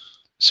offsets.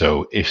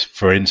 So if,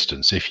 for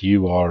instance, if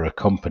you are a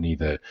company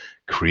that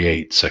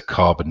creates a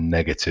carbon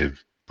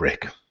negative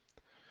brick,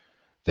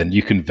 then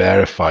you can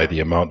verify the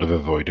amount of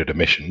avoided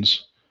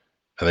emissions,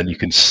 and then you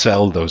can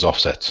sell those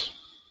offsets.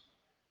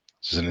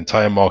 This is an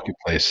entire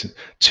marketplace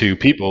to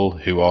people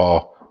who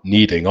are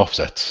needing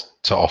offsets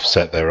to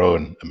offset their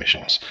own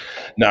emissions.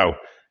 Now,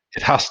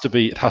 it has to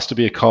be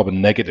a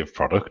carbon negative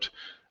product,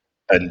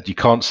 And you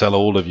can't sell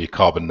all of your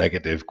carbon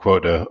negative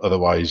quota,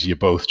 otherwise you're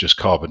both just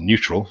carbon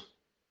neutral,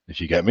 if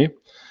you get me.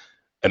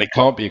 And it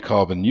can't be a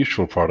carbon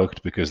neutral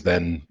product because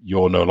then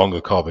you're no longer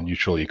carbon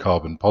neutral, you're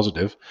carbon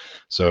positive.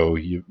 So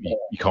you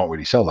can't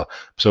really sell that.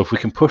 So if we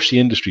can push the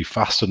industry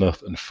fast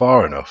enough and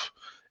far enough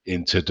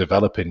into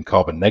developing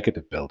carbon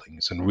negative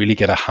buildings and really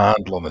get a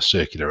handle on the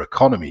circular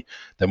economy,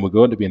 then we're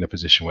going to be in a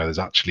position where there's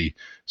actually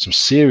some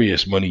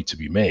serious money to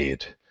be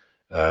made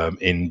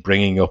in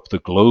bringing up the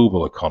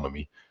global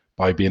economy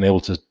by being able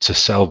to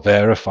sell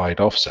verified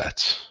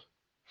offsets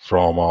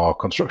from our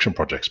construction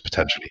projects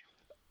potentially.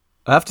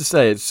 I have to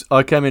say,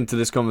 I came into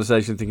this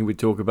conversation thinking we'd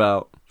talk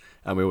about,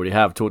 and we already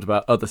have talked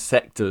about, other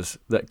sectors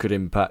that could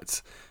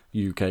impact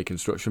UK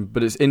construction.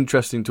 But it's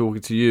interesting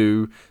talking to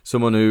you,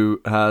 someone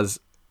who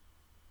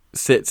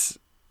sits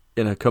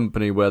in a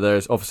company where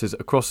there's offices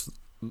across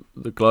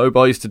the globe.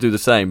 I used to do the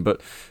same, but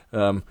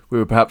we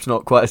were perhaps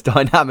not quite as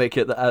dynamic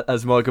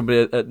as my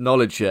company at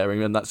knowledge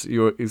sharing, and that's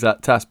your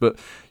exact task. But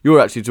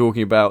you're actually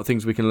talking about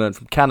things we can learn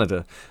from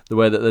Canada, the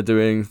way that they're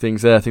doing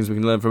things there, things we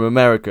can learn from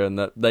America, and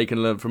that they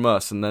can learn from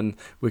us, and then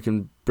we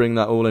can bring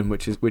that all in,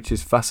 which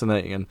is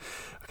fascinating. And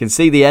I can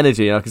see the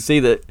energy, and I can see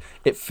that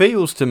it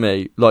feels to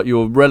me like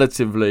you're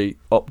relatively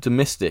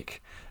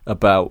optimistic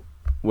about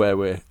where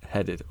we're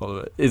headed,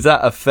 Oliver. Is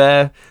that a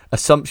fair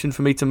assumption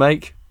for me to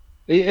make?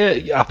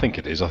 Yeah, I think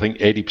it is. I think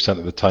 80%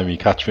 of the time you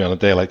catch me on a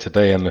day like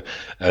today, and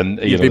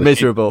you'd be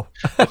miserable.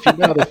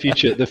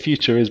 The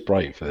future is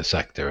bright for the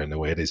sector in the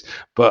way it is.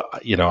 But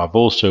I've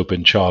also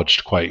been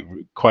charged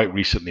quite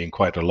recently and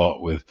quite a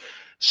lot with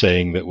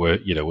saying that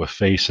we're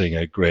facing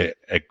a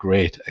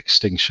great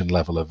extinction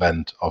level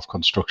event of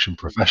construction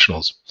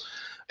professionals,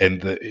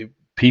 and that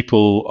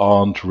people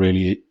aren't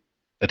really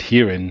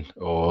adhering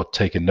or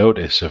taking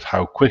notice of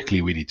how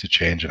quickly we need to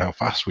change and how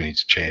fast we need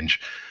to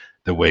change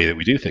the way that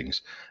we do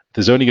things.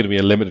 There's only going to be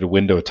a limited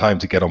window of time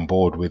to get on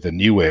board with a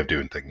new way of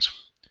doing things.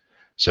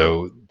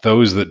 So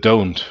those that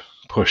don't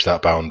push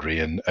that boundary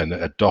and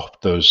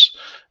adopt those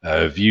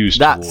views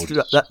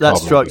that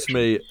strikes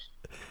me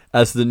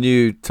as the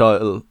new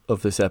title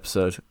of this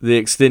episode: the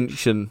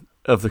extinction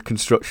of the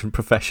construction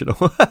professional.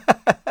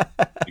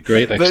 The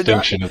great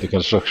extinction of the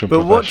construction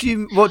professional.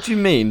 But what do you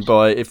mean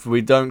by if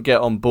we don't get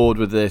on board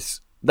with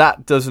this?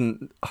 That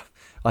doesn't.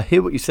 I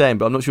hear what you're saying,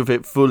 but I'm not sure if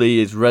it fully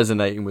is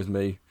resonating with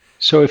me.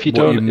 So if you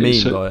don't, what you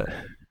mean by it?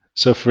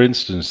 So for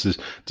instance, there's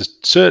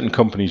certain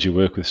companies you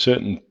work with,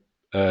 certain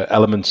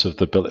elements of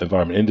the built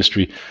environment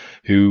industry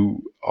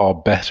who are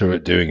better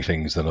at doing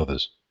things than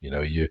others.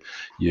 You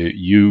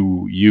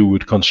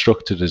would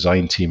construct a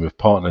design team of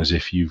partners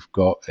if you've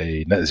got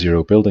a net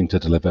zero building to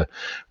deliver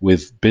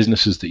with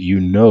businesses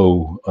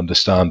that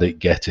understand it,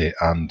 get it,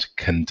 and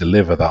can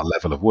deliver that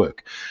level of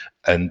work.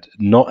 And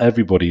not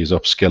everybody is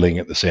upskilling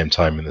at the same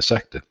time in the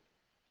sector.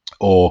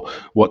 Or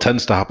what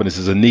tends to happen is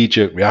there's a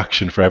knee-jerk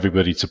reaction for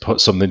everybody to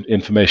put some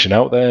information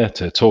out there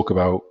to talk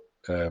about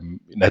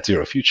net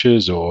zero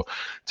futures or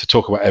to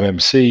talk about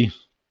MMC,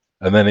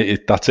 and then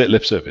that's it,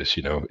 lip service.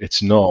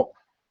 It's not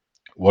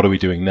what are we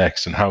doing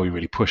next and how are we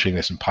really pushing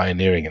this and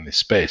pioneering in this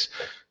space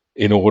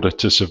in order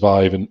to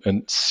survive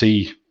and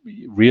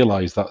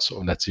realize that sort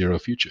of net zero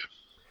future.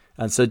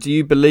 And so, do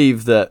you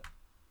believe that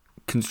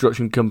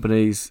construction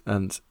companies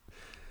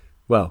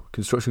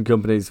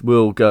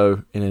will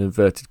go, in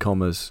inverted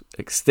commas,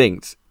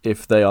 extinct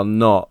if they are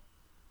not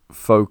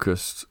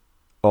focused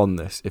on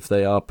this, if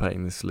they are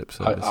paying this lip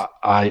service?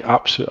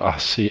 I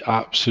see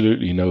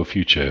absolutely no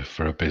future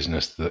for a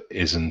business that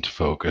isn't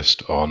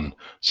focused on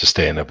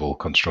sustainable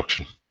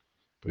construction.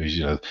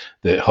 Because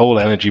the whole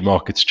energy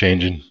market's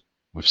changing.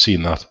 We've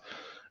seen that,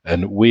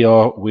 and we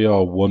are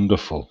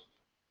wonderful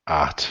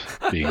at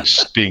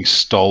being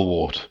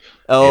stalwart.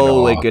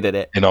 We're good at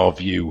it. In our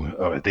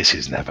view, this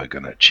is never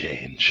going to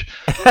change.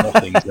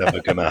 Nothing's ever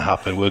going to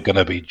happen. We're going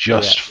to be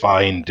just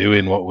fine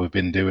doing what we've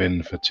been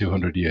doing for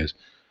 200 years.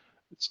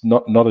 It's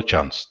not a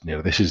chance.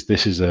 This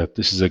is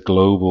a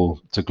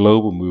global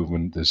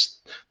movement.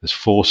 There's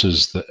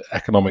forces,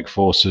 economic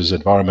forces,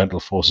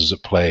 environmental forces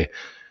at play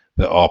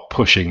that are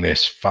pushing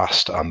this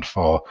fast and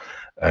far,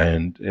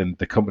 and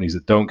the companies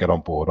that don't get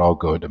on board are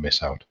going to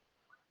miss out.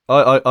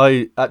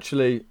 I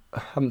actually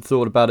haven't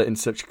thought about it in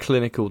such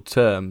clinical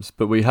terms,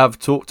 but we have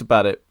talked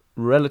about it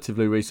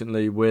relatively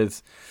recently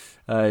with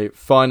a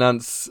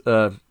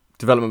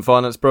development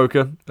finance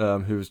broker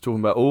who was talking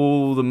about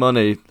all the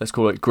money, let's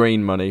call it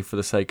green money for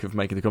the sake of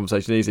making the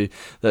conversation easy,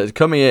 that is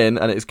coming in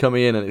and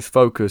it's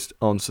focused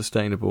on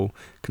sustainable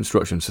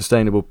construction,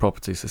 sustainable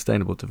property,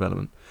 sustainable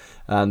development.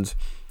 And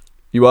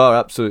you are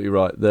absolutely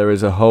right. There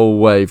is a whole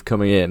wave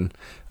coming in,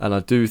 and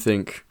I do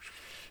think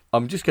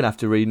I'm just going to have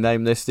to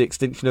rename this the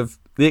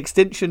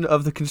extinction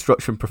of the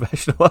construction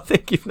professional. I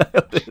think you've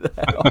nailed it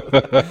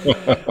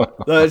there.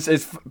 No,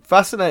 it's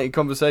fascinating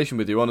conversation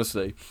with you,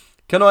 honestly.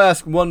 Can I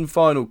ask one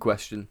final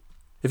question?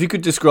 If you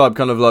could describe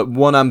kind of like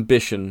one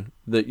ambition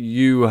that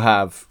you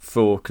have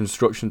for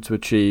construction to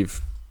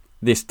achieve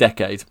this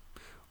decade,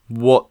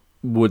 what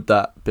would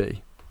that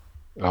be?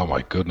 Oh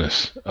my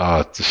goodness.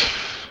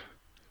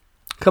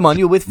 Come on,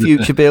 you're with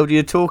Future Build.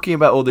 You're talking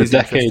about all these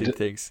interesting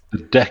things. The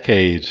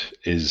decade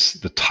is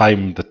the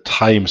time. The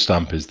time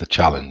stamp is the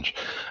challenge.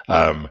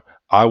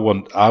 I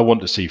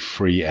want to see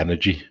free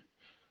energy.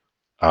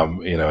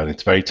 And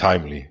it's very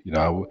timely.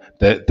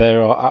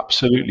 There are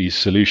absolutely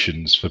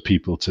solutions for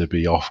people to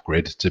be off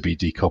grid, to be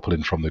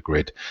decoupling from the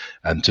grid,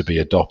 and to be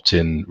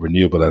adopting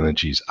renewable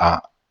energies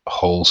at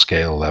whole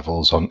scale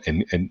levels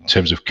in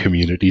terms of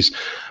communities.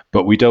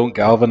 But we don't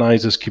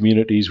galvanize as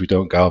communities. We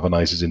don't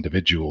galvanize as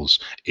individuals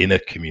in a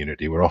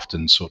community. We're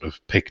often sort of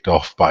picked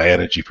off by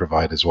energy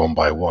providers one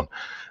by one.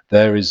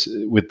 There is,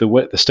 with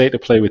the state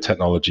of play with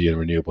technology and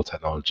renewable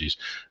technologies,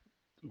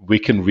 we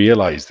can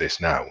realize this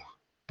now,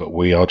 but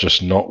we are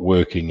just not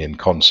working in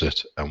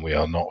concert, and we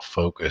are not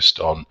focused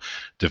on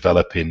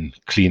developing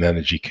clean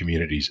energy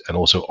communities and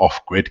also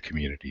off-grid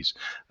communities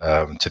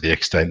to the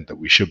extent that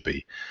we should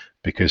be,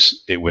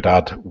 because it would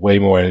add way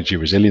more energy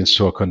resilience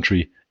to our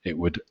country. It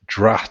would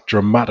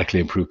dramatically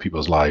improve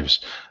people's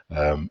lives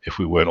if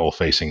we weren't all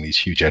facing these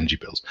huge energy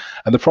bills.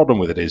 And the problem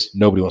with it is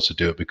nobody wants to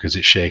do it because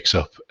it shakes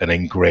up an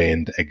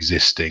ingrained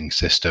existing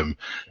system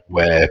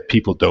where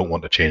people don't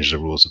want to change the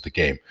rules of the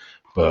game.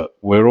 But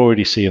we're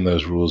already seeing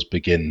those rules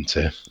begin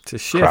to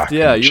shift.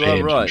 Yeah, you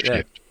are right.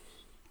 Yeah.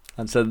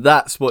 And so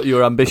that's what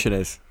your ambition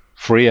is.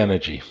 Free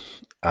energy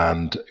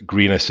and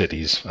greener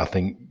cities. I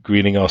think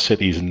greening our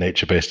cities and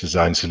nature-based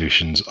design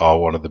solutions are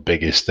one of the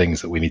biggest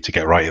things that we need to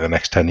get right in the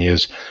next 10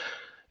 years.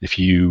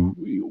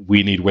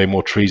 We need way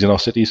more trees in our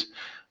cities.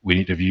 We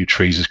need to view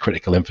trees as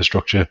critical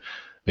infrastructure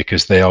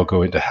because they are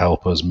going to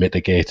help us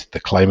mitigate the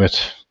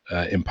climate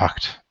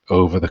impact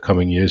over the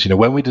coming years.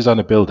 When we design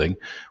a building,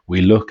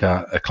 we look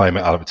at a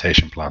climate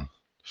adaptation plan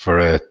for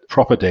a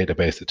proper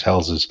database that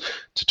tells us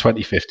to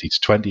 2050 to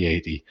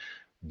 2080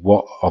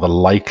 what are the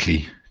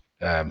likely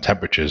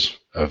temperatures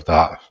of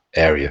that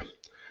area.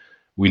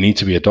 We need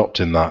to be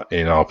adopting that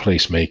in our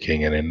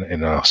placemaking and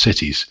in our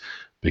cities,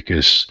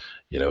 because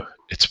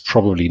it's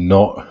probably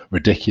not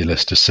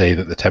ridiculous to say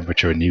that the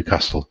temperature in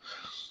Newcastle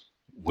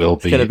will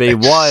be going to be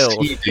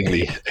wild,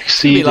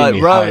 exceedingly like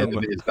higher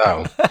than it is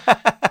now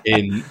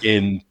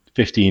in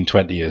 15,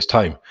 20 years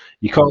time.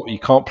 You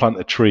can't plant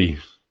a tree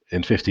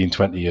in 15,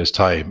 20 years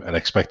time and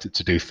expect it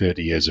to do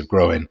 30 years of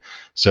growing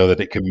so that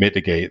it can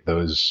mitigate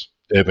those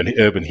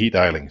urban heat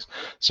islands.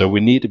 So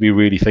we need to be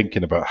really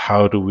thinking about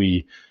how do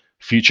we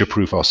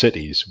future-proof our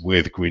cities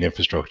with green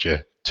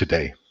infrastructure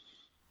today.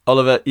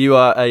 Oliver, you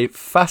are a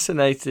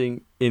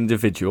fascinating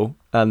individual,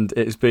 and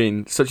it's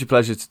been such a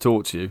pleasure to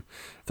talk to you.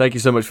 Thank you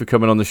so much for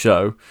coming on the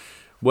show.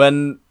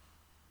 When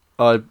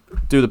I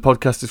do the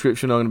podcast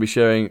description, I'm going to be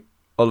sharing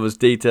Oliver's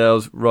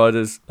details,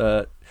 riders'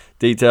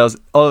 details.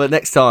 Oliver,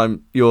 next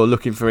time you're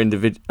looking for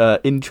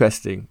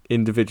interesting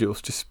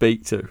individuals to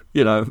speak to,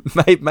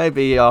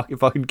 maybe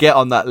if I can get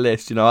on that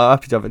list, I'm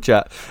happy to have a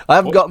chat. I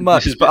haven't got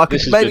much, but I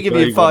could maybe give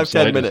you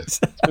 5-10 minutes.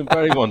 It's been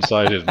very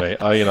one-sided,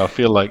 mate. I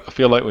feel like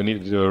we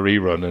need to do a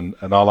rerun,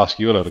 and I'll ask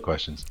you a load of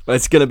questions.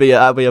 It's going to be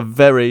a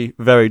very,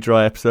 very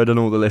dry episode, and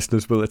all the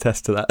listeners will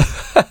attest to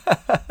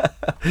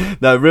that.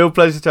 No, real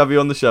pleasure to have you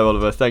on the show,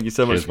 Oliver. Thank you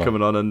so much for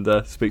coming on,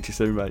 and speak to you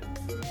soon, mate.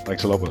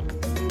 Thanks a lot,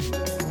 man.